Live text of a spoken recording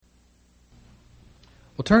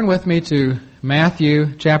Well, turn with me to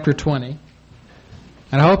Matthew chapter 20.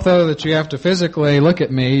 And I hope, though, that you have to physically look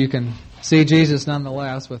at me, you can see Jesus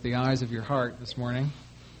nonetheless with the eyes of your heart this morning.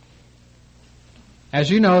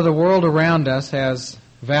 As you know, the world around us has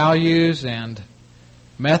values and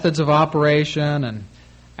methods of operation and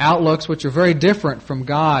outlooks which are very different from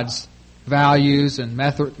God's values and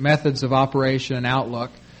methods of operation and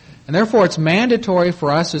outlook. And therefore, it's mandatory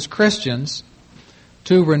for us as Christians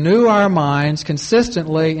to renew our minds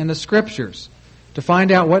consistently in the Scriptures, to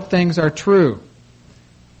find out what things are true.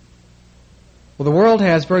 Well, the world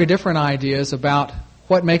has very different ideas about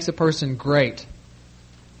what makes a person great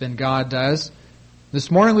than God does. This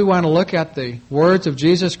morning we want to look at the words of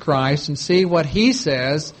Jesus Christ and see what He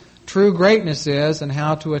says true greatness is and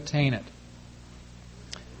how to attain it.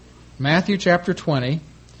 Matthew chapter 20,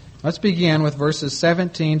 let's begin with verses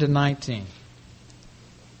 17 to 19.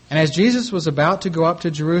 And as Jesus was about to go up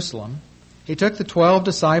to Jerusalem, He took the 12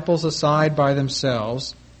 disciples aside by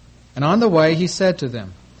themselves, and on the way He said to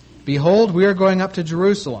them, Behold, we are going up to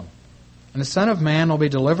Jerusalem, and the Son of Man will be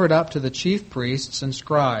delivered up to the chief priests and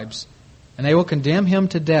scribes, and they will condemn Him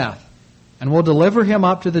to death, and will deliver Him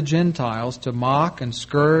up to the Gentiles to mock and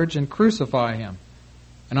scourge and crucify Him.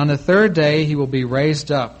 And on the third day He will be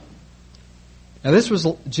raised up. Now this was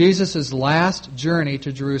Jesus' last journey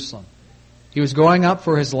to Jerusalem. He was going up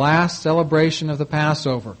for His last celebration of the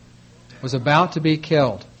Passover, was about to be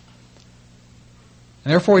killed.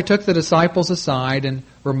 And therefore He took the disciples aside and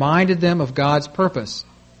reminded them of God's purpose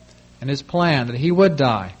and His plan, that He would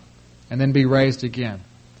die and then be raised again.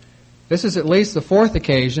 This is at least the fourth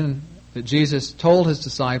occasion that Jesus told His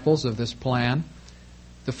disciples of this plan.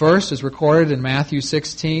 The first is recorded in Matthew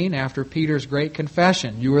 16 after Peter's great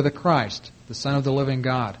confession, You are the Christ, the Son of the living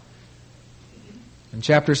God. And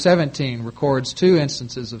chapter 17 records two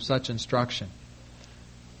instances of such instruction.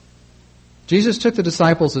 Jesus took the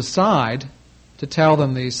disciples aside to tell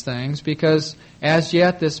them these things because as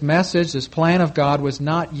yet this message, this plan of God was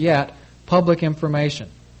not yet public information.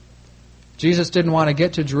 Jesus didn't want to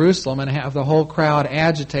get to Jerusalem and have the whole crowd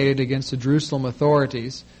agitated against the Jerusalem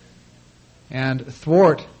authorities and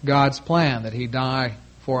thwart God's plan that He die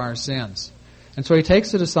for our sins. And so He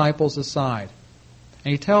takes the disciples aside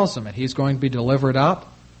and He tells them that He's going to be delivered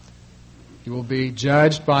up. He will be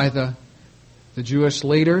judged by the Jewish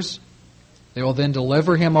leaders. They will then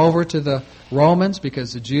deliver Him over to the Romans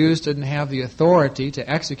because the Jews didn't have the authority to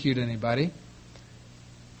execute anybody.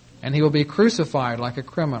 And He will be crucified like a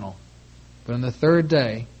criminal. But on the third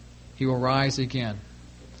day, He will rise again.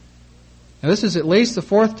 Now this is at least the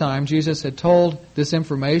fourth time Jesus had told this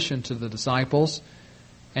information to the disciples.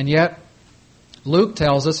 And yet, Luke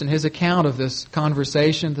tells us in his account of this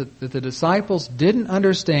conversation that the disciples didn't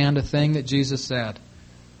understand a thing that Jesus said.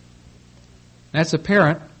 That's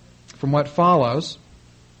apparent from what follows.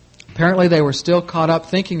 Apparently they were still caught up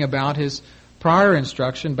thinking about His prior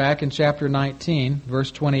instruction back in chapter 19, verse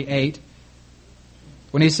 28,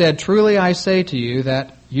 when He said, Truly I say to you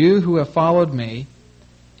that you who have followed me,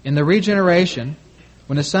 in the regeneration,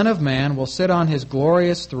 when the Son of Man will sit on His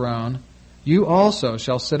glorious throne, you also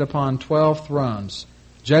shall sit upon 12 thrones,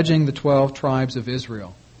 judging the 12 tribes of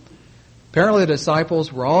Israel. Apparently the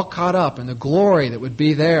disciples were all caught up in the glory that would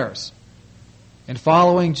be theirs in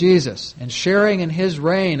following Jesus and sharing in His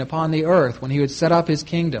reign upon the earth when He would set up His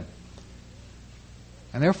kingdom.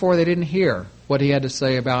 And therefore they didn't hear what He had to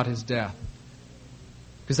say about His death,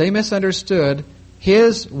 because they misunderstood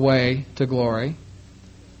His way to glory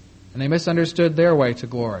and they misunderstood their way to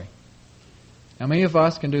glory. Now many of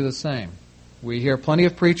us can do the same. We hear plenty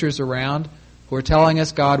of preachers around who are telling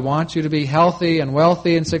us God wants you to be healthy and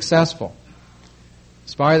wealthy and successful,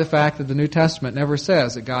 despite the fact that the New Testament never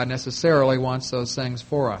says that God necessarily wants those things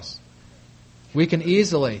for us. We can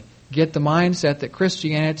easily get the mindset that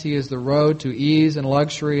Christianity is the road to ease and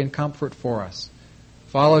luxury and comfort for us.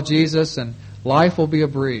 Follow Jesus and life will be a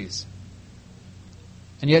breeze.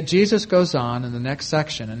 And yet Jesus goes on in the next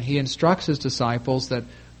section and He instructs His disciples that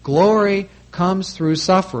glory comes through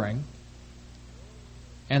suffering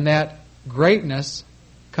and that greatness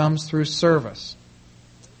comes through service,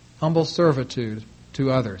 humble servitude to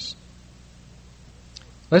others.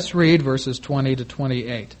 Let's read verses 20 to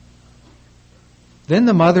 28. Then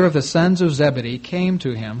the mother of the sons of Zebedee came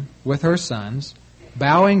to Him with her sons,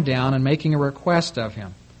 bowing down and making a request of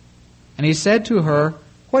Him. And He said to her,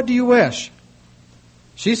 What do you wish?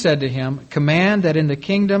 She said to Him, Command that in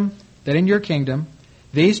your kingdom,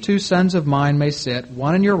 these 2 sons of mine may sit,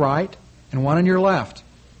 one on your right and one on your left.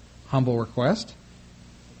 Humble request.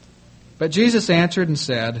 But Jesus answered and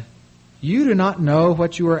said, You do not know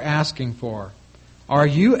what you are asking for. Are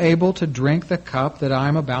you able to drink the cup that I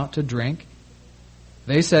am about to drink?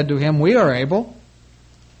 They said to him, "We are able."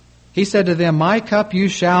 He said to them, "My cup you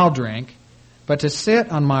shall drink, but to sit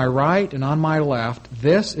on my right and on my left,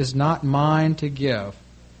 this is not mine to give,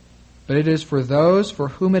 but it is for those for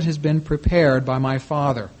whom it has been prepared by my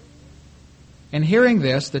Father." And hearing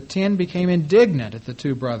this, the 10 became indignant at the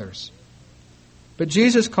two brothers. But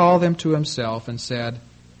Jesus called them to himself and said,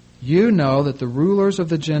 "You know that the rulers of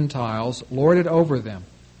the Gentiles lord it over them,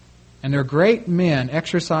 and their great men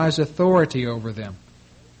exercise authority over them.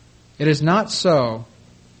 It is not so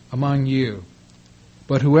among you,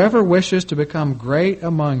 but whoever wishes to become great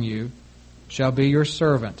among you shall be your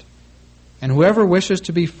servant, and whoever wishes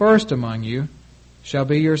to be first among you shall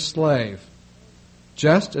be your slave,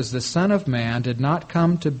 just as the Son of Man did not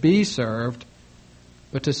come to be served,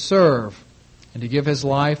 but to serve, and to give his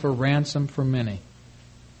life a ransom for many."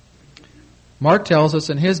 Mark tells us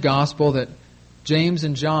in his gospel that James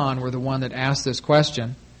and John were the one that asked this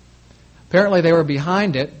question. Apparently they were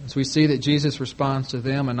behind it, as we see that Jesus responds to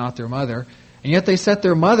them and not their mother, and yet they set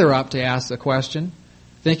their mother up to ask the question,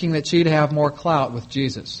 thinking that she'd have more clout with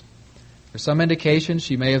Jesus. There's some indication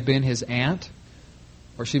she may have been his aunt,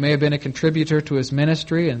 or she may have been a contributor to his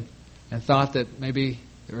ministry and thought that maybe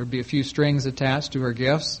there would be a few strings attached to her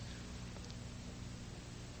gifts.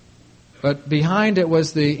 But behind it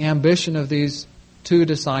was the ambition of these two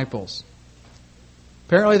disciples.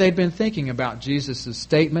 Apparently they'd been thinking about Jesus'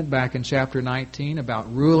 statement back in chapter 19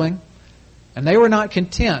 about ruling, and they were not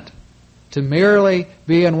content to merely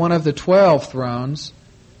be in one of the 12 thrones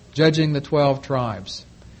judging the 12 tribes.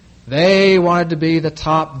 They wanted to be the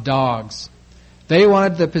top dogs. They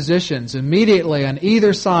wanted the positions immediately on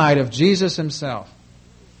either side of Jesus himself.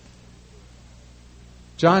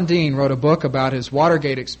 John Dean wrote a book about his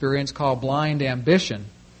Watergate experience called Blind Ambition,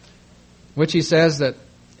 which he says that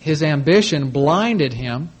his ambition blinded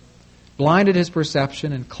him, blinded his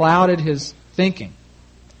perception, and clouded his thinking.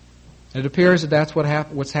 It appears that that's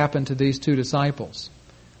what's happened to these two disciples.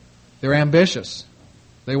 They're ambitious.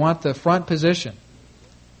 They want the front position.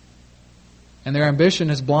 And their ambition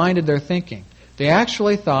has blinded their thinking. They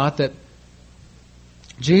actually thought that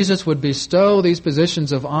Jesus would bestow these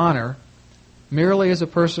positions of honor merely as a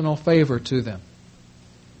personal favor to them.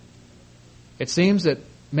 It seems that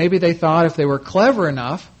maybe they thought if they were clever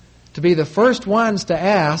enough to be the first ones to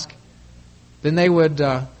ask, then they would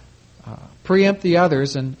preempt the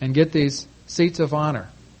others and get these seats of honor.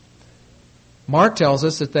 Mark tells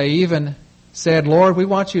us that they even said, "Lord, we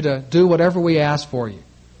want you to do whatever we ask for you."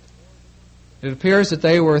 It appears that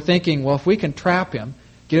they were thinking, well, if we can trap him,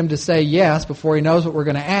 get him to say yes before he knows what we're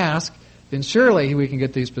going to ask, then surely we can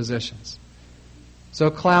get these positions. So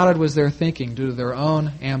clouded was their thinking due to their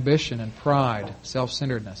own ambition and pride,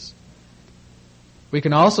 self-centeredness. We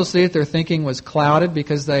can also see that their thinking was clouded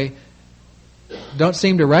because they don't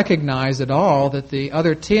seem to recognize at all that the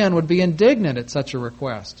other 10 would be indignant at such a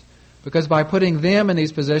request, because by putting them in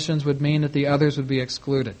these positions would mean that the others would be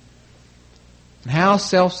excluded. And how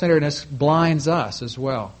self-centeredness blinds us as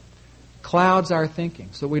well, clouds our thinking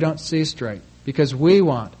so that we don't see straight, because we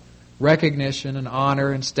want recognition and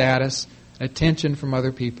honor and status, attention from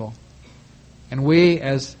other people. And we,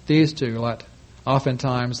 as these two,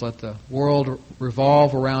 oftentimes let the world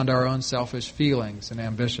revolve around our own selfish feelings and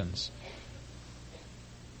ambitions.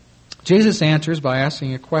 Jesus answers by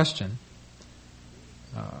asking a question.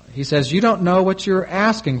 He says, "You don't know what you're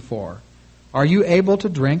asking for. Are you able to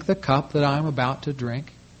drink the cup that I'm about to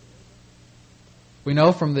drink?" We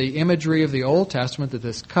know from the imagery of the Old Testament that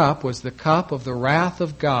this cup was the cup of the wrath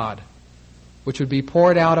of God, which would be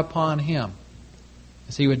poured out upon him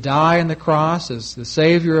as he would die on the cross as the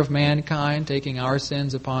Savior of mankind, taking our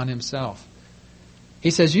sins upon himself.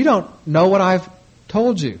 He says, "You don't know what I've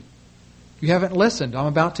told you. You haven't listened. I'm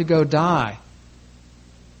about to go die.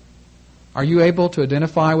 Are you able to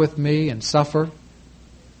identify with me and suffer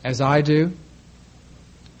as I do?"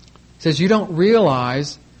 He says, "You don't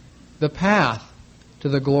realize the path to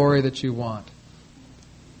the glory that you want."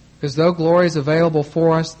 Because though glory is available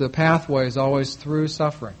for us, the pathway is always through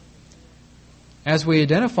suffering. As we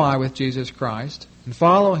identify with Jesus Christ and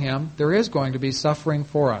follow him, there is going to be suffering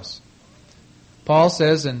for us. Paul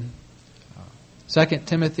says in 2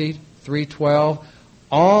 Timothy 3:12,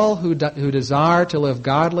 "All who desire to live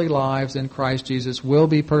godly lives in Christ Jesus will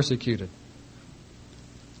be persecuted."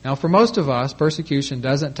 Now, for most of us, persecution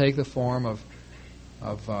doesn't take the form of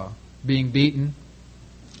being beaten,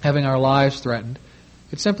 having our lives threatened.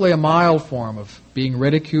 It's simply a mild form of being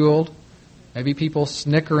ridiculed, maybe people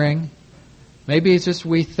snickering. Maybe it's just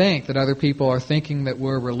we think that other people are thinking that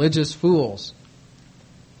we're religious fools.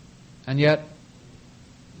 And yet,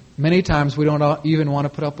 many times we don't even want to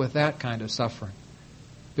put up with that kind of suffering.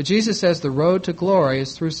 But Jesus says the road to glory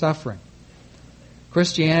is through suffering.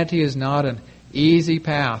 Christianity is not an easy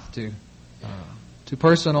path to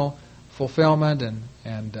personal fulfillment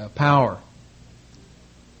and power.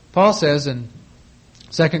 Paul says in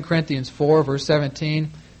 2 Corinthians 4, verse 17,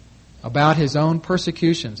 about his own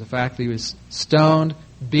persecutions, the fact that he was stoned,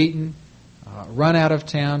 beaten, run out of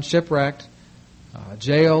town, shipwrecked,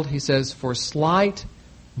 jailed. He says, for slight,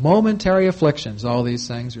 momentary afflictions, all these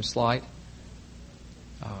things are slight,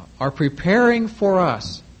 are preparing for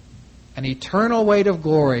us an eternal weight of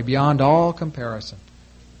glory beyond all comparison.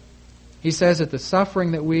 He says that the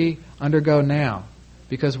suffering that we undergo now,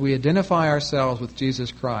 because we identify ourselves with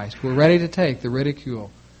Jesus Christ, we're ready to take the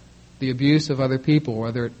ridicule, the abuse of other people,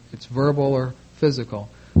 whether it's verbal or physical,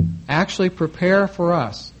 actually prepare for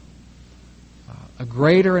us a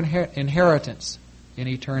greater inheritance in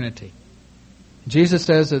eternity. Jesus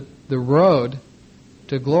says that the road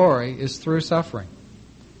to glory is through suffering.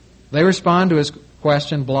 They respond to his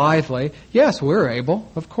question blithely, yes, we're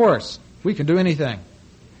able, of course, we can do anything.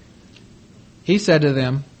 He said to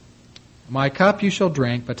them, my cup you shall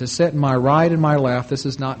drink, but to sit in my right and my left, this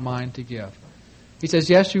is not mine to give. He says,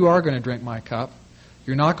 yes, you are going to drink my cup.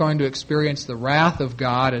 You're not going to experience the wrath of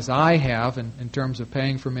God as I have in terms of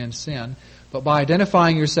paying for men's sin, but by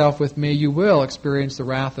identifying yourself with me, you will experience the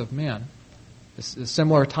wrath of men. It's a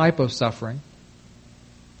similar type of suffering.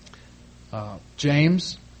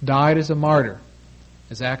 James died as a martyr,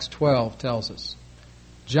 as Acts 12 tells us.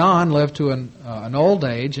 John lived to an old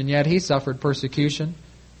age, and yet he suffered persecution,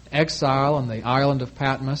 exile on the island of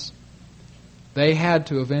Patmos. They had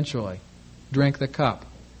to eventually drink the cup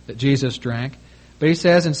that Jesus drank. But he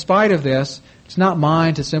says, in spite of this, it's not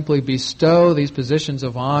mine to simply bestow these positions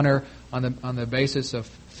of honor on the basis of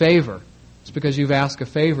favor. It's because you've asked a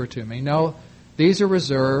favor to me. No, these are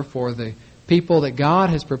reserved for the people that God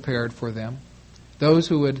has prepared for them, those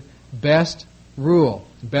who would best rule,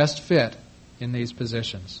 best fit in these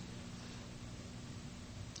positions.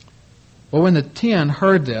 Well, when the 10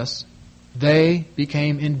 heard this, they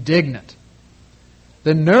became indignant.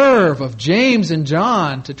 The nerve of James and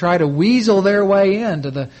John to try to weasel their way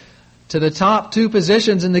into the top 2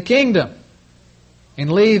 positions in the kingdom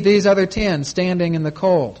and leave these other 10 standing in the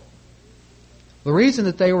cold. The reason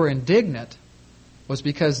that they were indignant was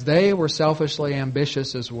because they were selfishly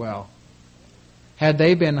ambitious as well. Had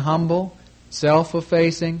they been humble,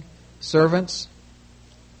 self-effacing servants,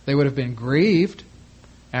 they would have been grieved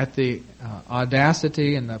at the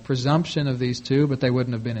audacity and the presumption of these 2, but they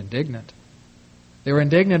wouldn't have been indignant. They were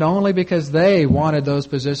indignant only because they wanted those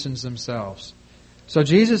positions themselves. So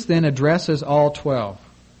Jesus then addresses all 12.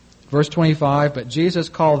 Verse 25, but Jesus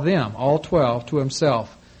called them, all 12, to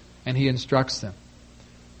himself, and he instructs them.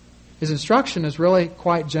 His instruction is really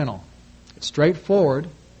quite gentle. It's straightforward,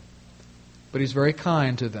 but he's very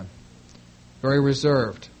kind to them, very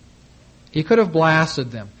reserved. He could have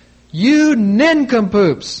blasted them. You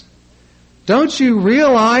nincompoops! Don't you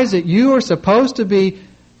realize that you are supposed to be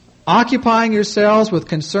occupying yourselves with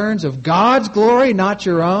concerns of God's glory, not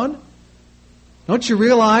your own? Don't you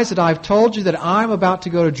realize that I've told you that I'm about to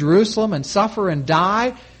go to Jerusalem and suffer and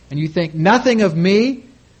die, and you think nothing of me?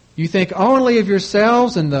 You think only of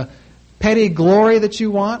yourselves and the petty glory that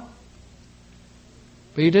you want?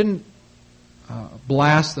 But he didn't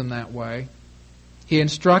blast them that way. He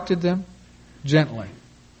instructed them gently.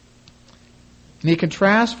 And he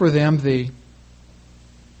contrasts for them the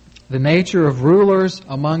nature of rulers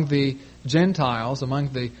among the Gentiles,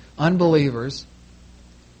 among the unbelievers,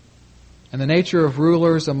 and the nature of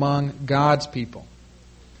rulers among God's people.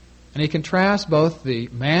 And he contrasts both the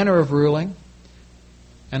manner of ruling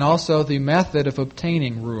and also the method of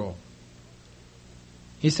obtaining rule.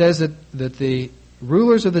 He says that the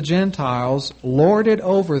rulers of the Gentiles lord it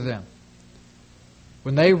over them.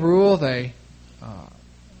 When they rule, they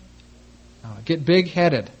get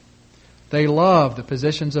big-headed. They love the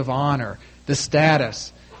positions of honor, the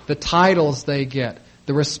status, the titles they get,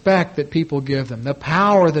 the respect that people give them, the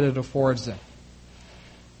power that it affords them.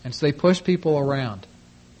 And so they push people around.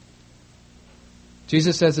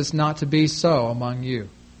 Jesus says it's not to be so among you.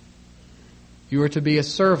 You are to be a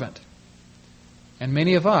servant. And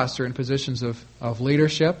many of us are in positions of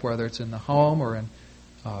leadership, whether it's in the home or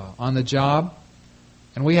on the job.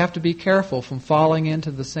 And we have to be careful from falling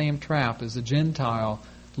into the same trap as the Gentile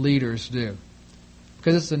leaders do.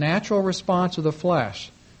 Because it's the natural response of the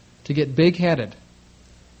flesh to get big-headed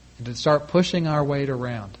and to start pushing our weight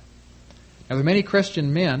around. Now, there are many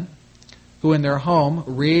Christian men who in their home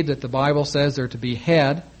read that the Bible says they're to be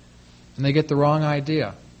head, and they get the wrong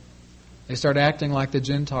idea. They start acting like the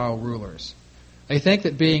Gentile rulers. They think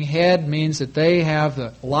that being head means that they have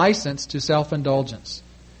the license to self-indulgence.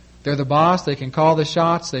 They're the boss. They can call the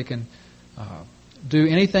shots. They can do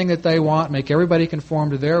anything that they want, make everybody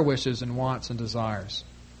conform to their wishes and wants and desires.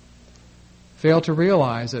 Fail to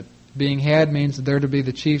realize that being head means that they're to be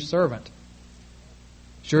the chief servant.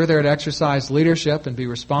 Sure, they're to exercise leadership and be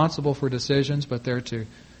responsible for decisions, but they're to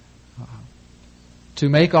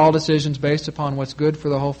make all decisions based upon what's good for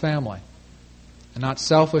the whole family and not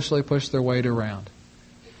selfishly push their weight around.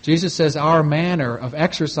 Jesus says our manner of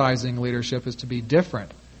exercising leadership is to be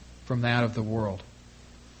different from that of the world.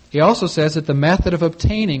 He also says that the method of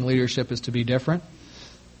obtaining leadership is to be different.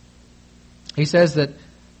 He says that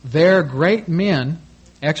their great men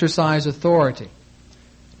exercise authority.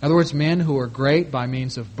 In other words, men who are great by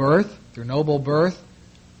means of birth, their noble birth,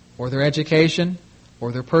 or their education,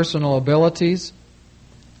 or their personal abilities,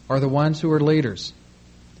 are the ones who are leaders.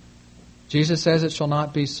 Jesus says it shall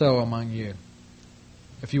not be so among you.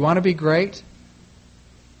 If you want to be great,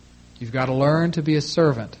 you've got to learn to be a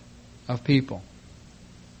servant of people.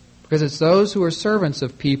 Because it's those who are servants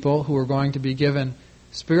of people who are going to be given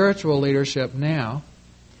spiritual leadership now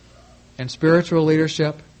and spiritual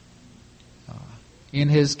leadership in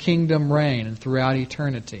His kingdom reign and throughout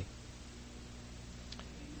eternity.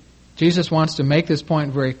 Jesus wants to make this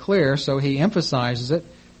point very clear, so He emphasizes it,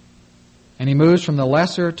 and He moves from the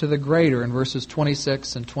lesser to the greater in verses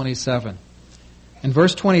 26 and 27. In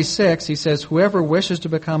verse 26, He says, "Whoever wishes to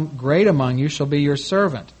become great among you shall be your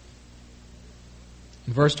servant."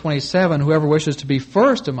 In verse 27, "Whoever wishes to be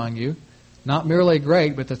first among you, not merely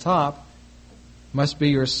great, but the top, must be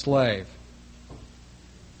your slave."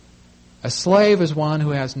 A slave is one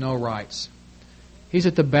who has no rights. He's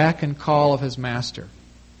at the beck and call of his master.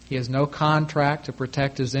 He has no contract to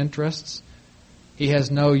protect his interests. He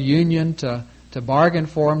has no union to bargain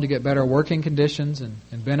for him to get better working conditions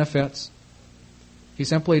and benefits. He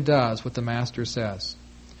simply does what the master says.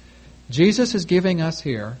 Jesus is giving us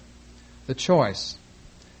here the choice.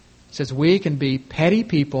 He says we can be petty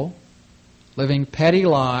people, living petty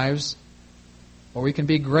lives, or we can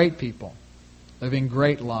be great people, living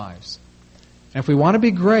great lives. And if we want to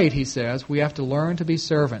be great, he says, we have to learn to be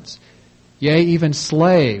servants, yea, even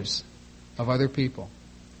slaves of other people.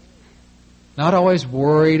 Not always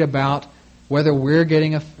worried about whether we're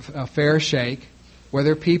getting a fair shake,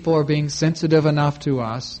 whether people are being sensitive enough to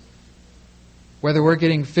us, whether we're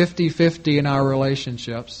getting 50-50 in our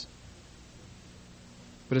relationships.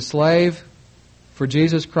 But a slave, for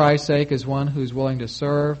Jesus Christ's sake, is one who's willing to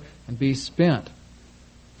serve and be spent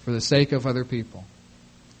for the sake of other people.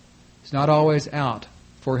 He's not always out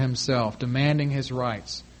for himself, demanding his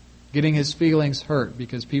rights, getting his feelings hurt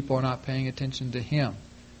because people are not paying attention to him,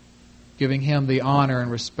 giving him the honor and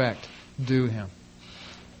respect due him.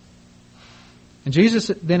 And Jesus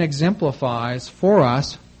then exemplifies for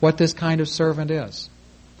us what this kind of servant is.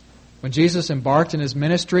 When Jesus embarked in His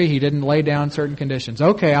ministry, He didn't lay down certain conditions.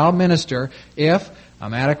 Okay, I'll minister if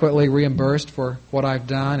I'm adequately reimbursed for what I've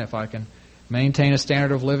done, if I can maintain a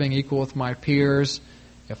standard of living equal with my peers,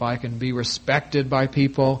 if I can be respected by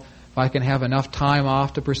people, if I can have enough time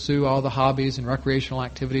off to pursue all the hobbies and recreational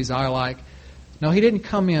activities I like. No, He didn't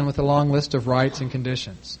come in with a long list of rights and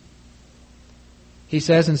conditions. He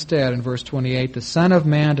says instead in verse 28, "The Son of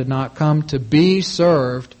Man did not come to be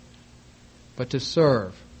served, but to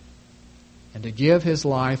serve, and to give His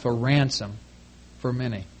life a ransom for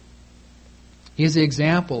many." He is the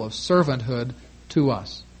example of servanthood to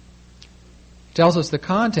us. He tells us the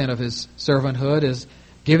content of His servanthood is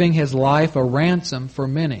giving His life a ransom for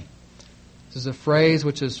many. This is a phrase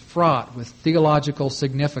which is fraught with theological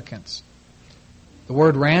significance. The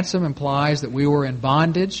word ransom implies that we were in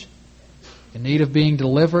bondage, in need of being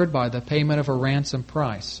delivered by the payment of a ransom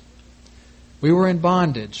price. We were in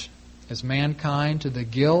bondage as mankind to the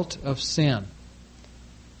guilt of sin.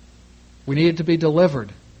 We needed to be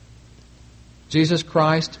delivered. Jesus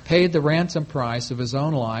Christ paid the ransom price of His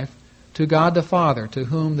own life to God the Father, to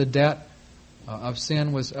whom the debt of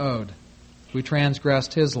sin was owed. We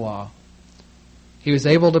transgressed His law. He was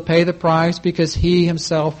able to pay the price because He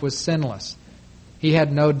Himself was sinless. He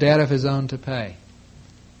had no debt of His own to pay.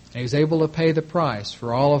 And He was able to pay the price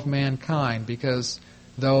for all of mankind because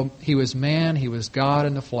though He was man, He was God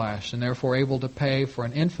in the flesh, and therefore able to pay for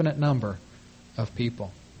an infinite number of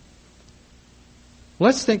people.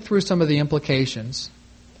 Let's think through some of the implications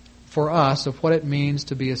for us of what it means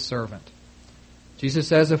to be a servant. Jesus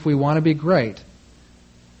says if we want to be great,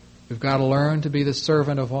 we've got to learn to be the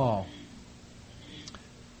servant of all.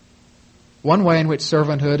 One way in which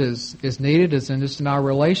servanthood is needed is in our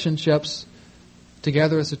relationships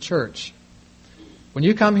together as a church. When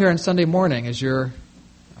you come here on Sunday morning, is your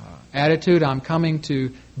attitude, I'm coming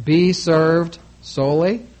to be served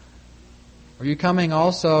solely? Are you coming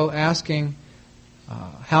also asking,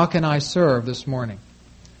 how can I serve this morning?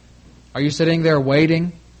 Are you sitting there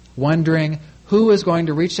waiting, wondering, who is going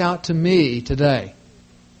to reach out to me today?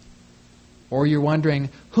 Or you're wondering,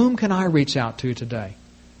 whom can I reach out to today?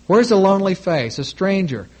 Where's a lonely face, a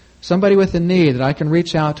stranger, somebody with a need that I can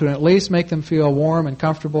reach out to and at least make them feel warm and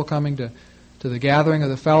comfortable coming to the gathering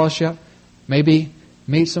of the fellowship? Maybe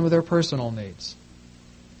meet some of their personal needs.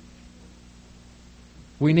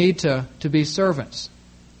 We need to be servants,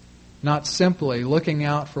 not simply looking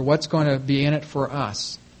out for what's going to be in it for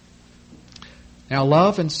us. Now,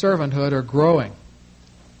 love and servanthood are growing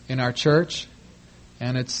in our church,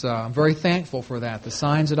 and I'm very thankful for that. The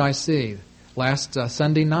signs that I see. Last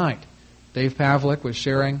Sunday night, Dave Pavlik was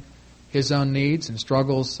sharing his own needs and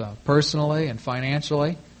struggles personally and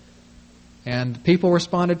financially, and people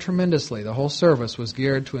responded tremendously. The whole service was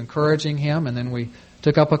geared to encouraging him, and then we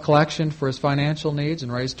took up a collection for his financial needs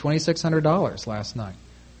and raised $2,600 last night.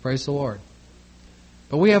 Praise the Lord.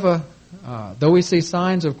 But we have though we see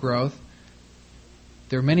signs of growth,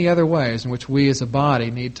 there are many other ways in which we as a body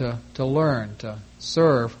need to learn to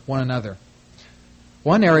serve one another.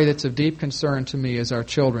 One area that's of deep concern to me is our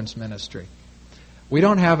children's ministry. We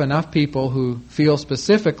don't have enough people who feel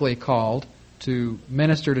specifically called to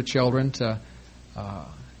minister to children, to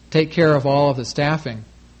take care of all of the staffing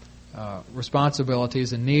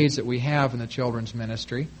responsibilities and needs that we have in the children's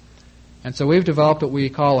ministry. And so we've developed what we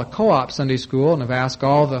call a co-op Sunday school, and have asked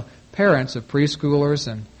all the parents of preschoolers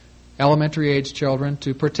and elementary age children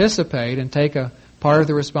to participate and take a part of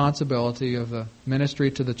the responsibility of the ministry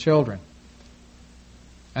to the children.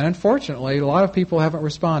 And unfortunately, a lot of people haven't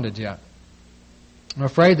responded yet. I'm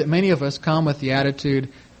afraid that many of us come with the attitude,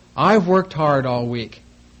 I've worked hard all week.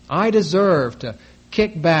 I deserve to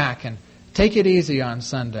kick back and take it easy on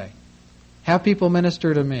Sunday. Have people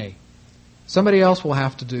minister to me. Somebody else will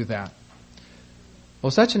have to do that. Well,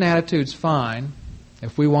 such an attitude's fine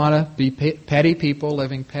if we want to be petty people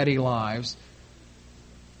living petty lives.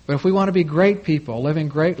 But if we want to be great people living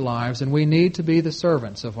great lives, then we need to be the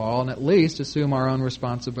servants of all and at least assume our own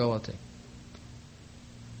responsibility.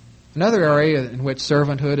 Another area in which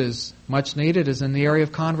servanthood is much needed is in the area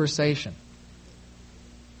of conversation.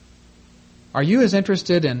 Are you as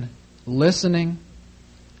interested in listening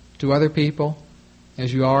to other people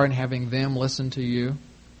as you are in having them listen to you?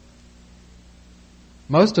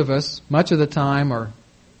 Most of us, much of the time, are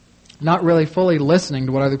not really fully listening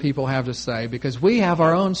to what other people have to say because we have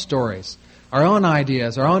our own stories, our own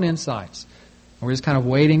ideas, our own insights. And we're just kind of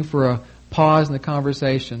waiting for a pause in the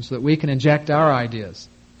conversation so that we can inject our ideas,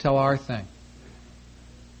 tell our thing.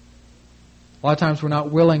 A lot of times we're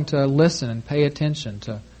not willing to listen and pay attention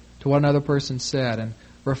to what another person said and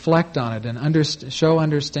reflect on it and show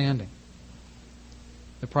understanding.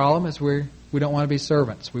 The problem is we don't want to be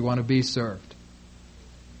servants. We want to be served.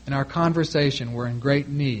 In our conversation, we're in great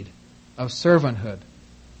need of servanthood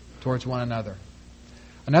towards one another.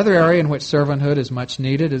 Another area in which servanthood is much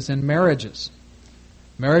needed is in marriages.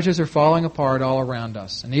 Marriages are falling apart all around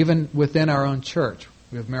us, and even within our own church,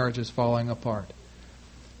 we have marriages falling apart.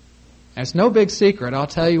 And it's no big secret. I'll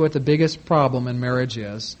tell you what the biggest problem in marriage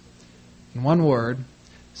is. In one word,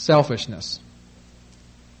 selfishness.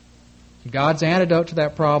 God's antidote to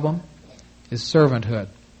that problem is servanthood.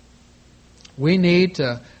 We need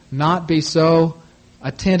to not be so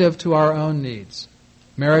attentive to our own needs.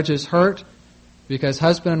 Marriages hurt because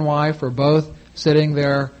husband and wife are both sitting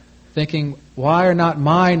there thinking, why are not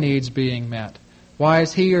my needs being met? Why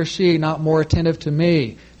is he or she not more attentive to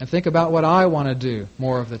me? And think about what I want to do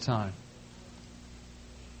more of the time.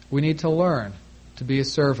 We need to learn to be a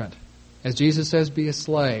servant. As Jesus says, be a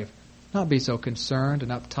slave. Not be so concerned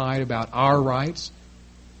and uptight about our rights,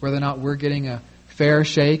 whether or not we're getting a fair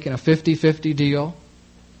shake and a 50-50 deal.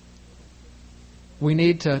 We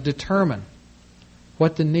need to determine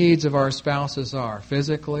what the needs of our spouses are,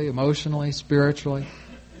 physically, emotionally, spiritually,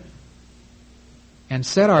 and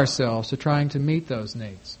set ourselves to trying to meet those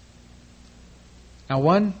needs. Now,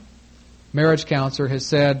 one marriage counselor has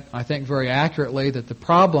said, I think very accurately, that the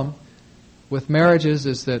problem with marriages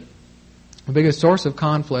is that the biggest source of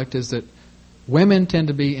conflict is that women tend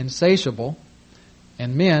to be insatiable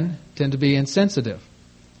and men tend to be insensitive.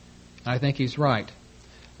 I think he's right.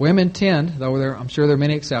 Women tend, though I'm sure there are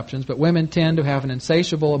many exceptions, but women tend to have an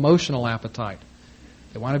insatiable emotional appetite.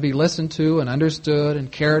 They want to be listened to and understood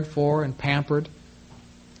and cared for and pampered.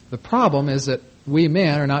 The problem is that we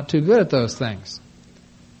men are not too good at those things.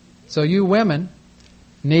 So you women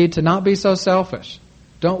need to not be so selfish.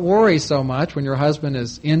 Don't worry so much when your husband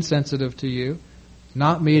is insensitive to you,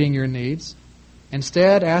 not meeting your needs.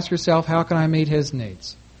 Instead, ask yourself, how can I meet his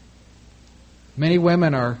needs? Many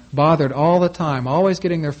women are bothered all the time, always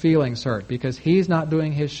getting their feelings hurt because he's not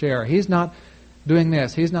doing his share. He's not doing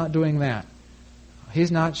this. He's not doing that.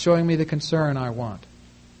 He's not showing me the concern I want.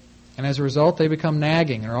 And as a result, they become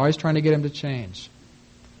nagging. They're always trying to get him to change.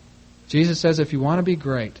 Jesus says if you want to be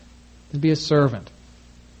great, then be a servant.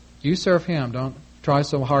 You serve him. Don't try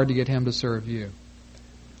so hard to get him to serve you.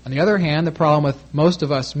 On the other hand, the problem with most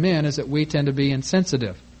of us men is that we tend to be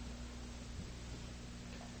insensitive.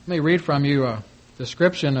 Let me read from you a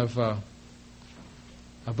description of a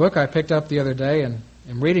book I picked up the other day and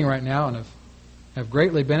am reading right now and have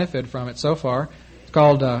greatly benefited from it so far. It's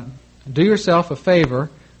called Do Yourself a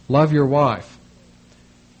Favor, Love Your Wife.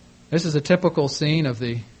 This is a typical scene of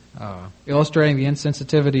the illustrating the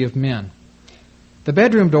insensitivity of men. The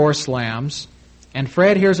bedroom door slams, and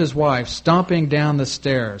Fred hears his wife stomping down the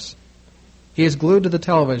stairs. He is glued to the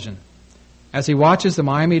television. As he watches the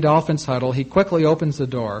Miami Dolphins huddle, he quickly opens the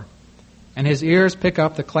door, and his ears pick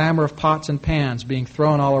up the clamor of pots and pans being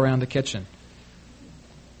thrown all around the kitchen.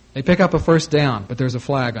 They pick up a first down, but there's a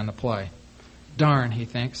flag on the play. Darn, he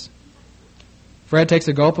thinks. Fred takes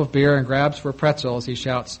a gulp of beer and grabs for a pretzel as he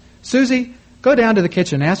shouts, "Susie, go down to the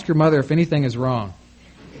kitchen and ask your mother if anything is wrong."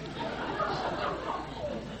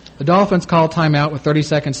 The Dolphins call timeout with 30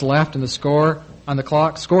 seconds left and the score on the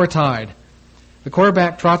clock, score tied. The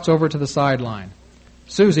quarterback trots over to the sideline.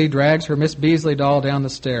 Susie drags her Miss Beasley doll down the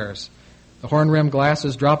stairs. The horn-rimmed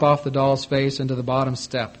glasses drop off the doll's face into the bottom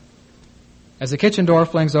step. As the kitchen door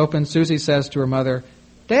flings open, Susie says to her mother,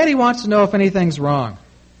 "Daddy wants to know if anything's wrong."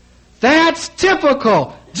 "That's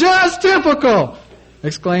typical! Just typical!"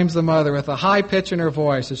 exclaims the mother with a high pitch in her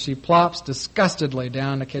voice as she plops disgustedly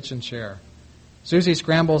down the kitchen chair. Susie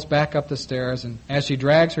scrambles back up the stairs, and as she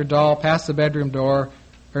drags her doll past the bedroom door,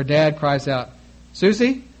 her dad cries out,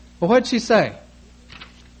 "Susie, well, what'd she say?"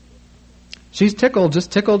 "She's tickled, just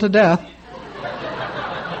tickled to death,"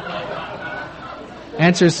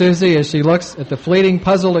 answers Susie as she looks at the fleeting,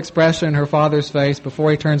 puzzled expression in her father's face before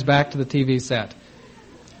he turns back to the TV set.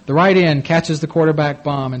 The right end catches the quarterback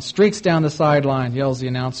bomb and streaks down the sideline, yells the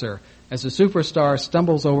announcer, as the superstar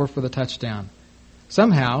stumbles over for the touchdown.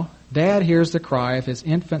 Somehow, Dad hears the cry of his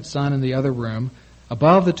infant son in the other room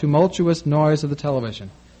above the tumultuous noise of the television.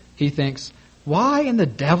 He thinks, "Why in the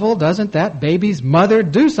devil doesn't that baby's mother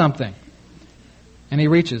do something?" And he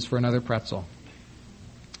reaches for another pretzel.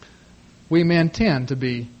 We men tend to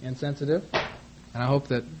be insensitive, and I hope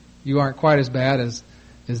that you aren't quite as bad as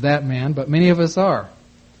that man, but many of us are.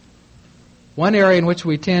 One area in which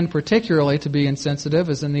we tend particularly to be insensitive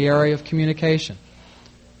is in the area of communication.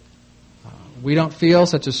 We don't feel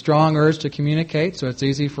such a strong urge to communicate, so it's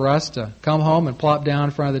easy for us to come home and plop down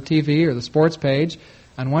in front of the TV or the sports page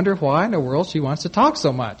and wonder why in the world she wants to talk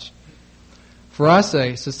so much. For us,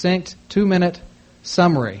 a succinct 2-minute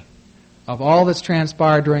summary of all that's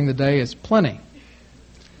transpired during the day is plenty.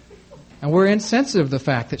 And we're insensitive to the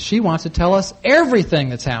fact that she wants to tell us everything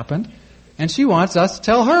that's happened, and she wants us to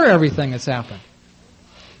tell her everything that's happened.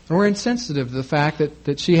 And we're insensitive to the fact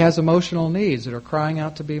that she has emotional needs that are crying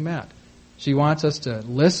out to be met. She wants us to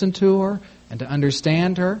listen to her and to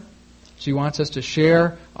understand her. She wants us to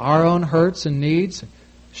share our own hurts and needs,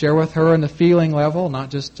 share with her on the feeling level, not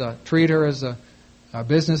just treat her as a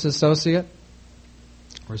business associate,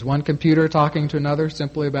 or as one computer talking to another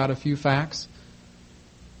simply about a few facts.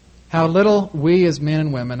 How little we as men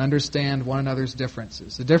and women understand one another's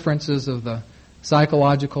differences, the differences of the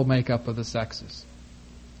psychological makeup of the sexes.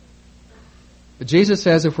 But Jesus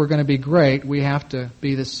says if we're going to be great, we have to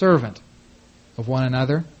be the servant of one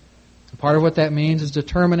another. And part of what that means is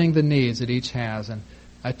determining the needs that each has and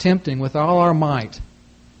attempting with all our might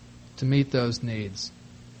to meet those needs.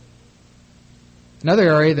 Another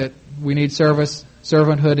area that we need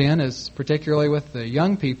servanthood in is particularly with the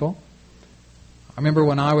young people. I remember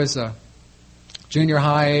when I was a junior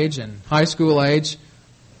high age and high school age,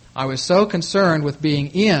 I was so concerned with being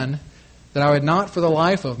in that I would not for the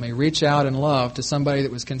life of me reach out and love to somebody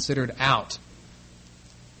that was considered out.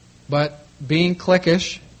 But being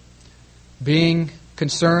cliquish, being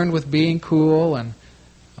concerned with being cool, and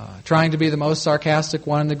trying to be the most sarcastic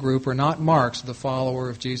one in the group are not marks of the follower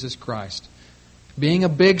of Jesus Christ. Being a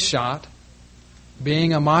big shot,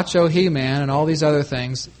 being a macho he-man, and all these other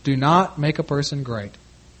things do not make a person great.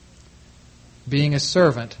 Being a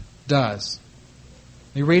servant does.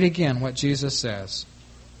 Let me read again what Jesus says.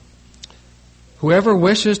 "Whoever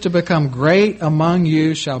wishes to become great among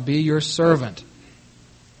you shall be your servant.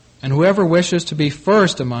 And whoever wishes to be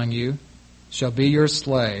first among you shall be your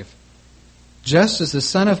slave. Just as the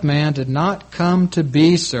Son of Man did not come to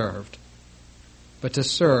be served, but to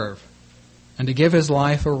serve, and to give his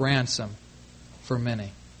life a ransom for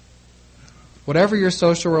many." Whatever your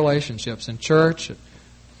social relationships, in church,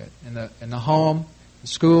 in the home,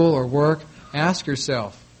 school, or work, ask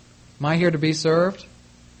yourself, am I here to be served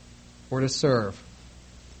or to serve?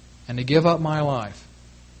 And to give up my life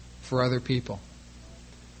for other people.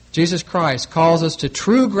 Jesus Christ calls us to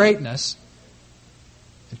true greatness,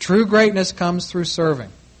 and true greatness comes through serving.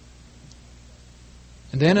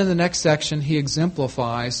 And then in the next section, he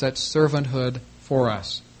exemplifies such servanthood for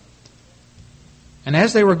us. And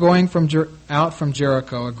as they were going out from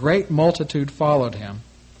Jericho, a great multitude followed him.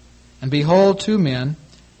 And behold, 2 men,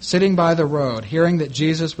 sitting by the road, hearing that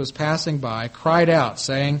Jesus was passing by, cried out,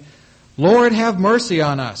 saying, Lord, have mercy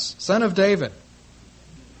on us, Son of David.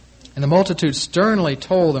 And the multitude sternly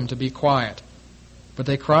told them to be quiet. But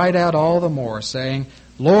they cried out all the more, saying,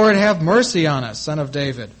 Lord, have mercy on us, Son of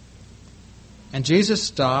David. And Jesus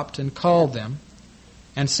stopped and called them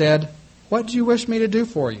and said, What do you wish me to do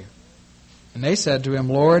for you? And they said to him,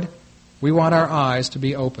 Lord, we want our eyes to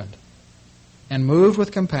be opened. And moved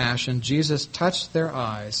with compassion, Jesus touched their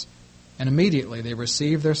eyes, and immediately they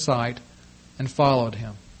received their sight and followed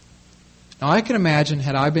him. Now I can imagine,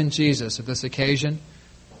 had I been Jesus at this occasion,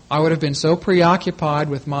 I would have been so preoccupied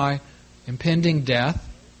with my impending death,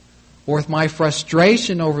 or with my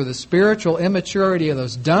frustration over the spiritual immaturity of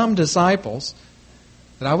those dumb disciples,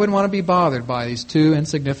 that I wouldn't want to be bothered by these 2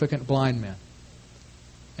 insignificant blind men.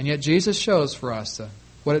 And yet Jesus shows for us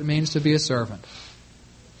what it means to be a servant.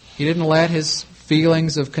 He didn't let his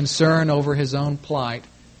feelings of concern over his own plight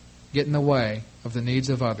get in the way of the needs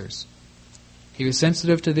of others. He was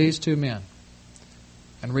sensitive to these 2 men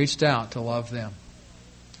and reached out to love them.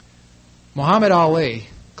 Muhammad Ali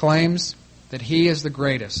claims that he is the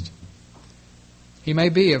greatest. He may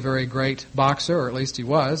be a very great boxer, or at least he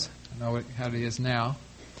was. I don't know how he is now.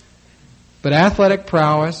 But athletic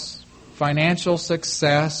prowess, financial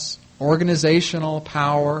success, organizational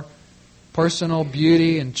power, personal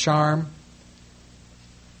beauty and charm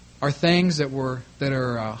are things that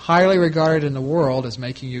are highly regarded in the world as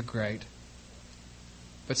making you great.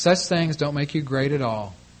 But such things don't make you great at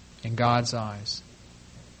all in God's eyes.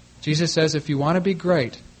 Jesus says if you want to be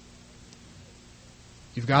great,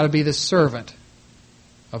 you've got to be the servant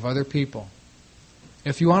of other people.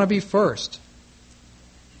 If you want to be first,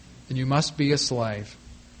 then you must be a slave.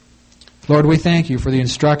 Lord, we thank you for the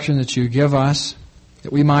instruction that you give us,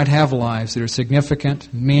 that we might have lives that are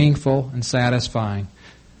significant, meaningful, and satisfying.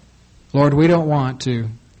 Lord, we don't want to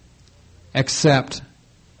accept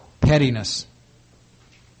pettiness.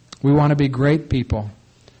 We want to be great people,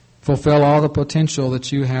 fulfill all the potential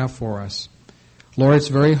that you have for us. Lord, it's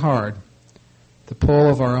very hard. The pull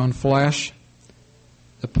of our own flesh,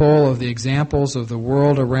 the pull of the examples of the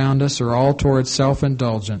world around us are all towards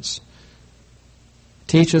self-indulgence.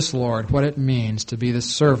 Teach us, Lord, what it means to be the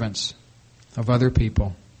servants of other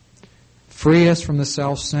people. Free us from the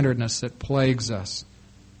self-centeredness that plagues us.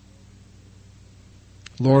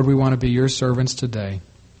 Lord, we want to be your servants today.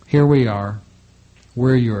 Here we are.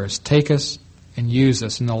 We're yours. Take us and use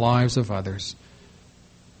us in the lives of others.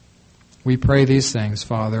 We pray these things,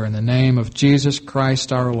 Father, in the name of Jesus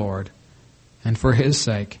Christ our Lord, and for his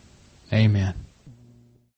sake, amen.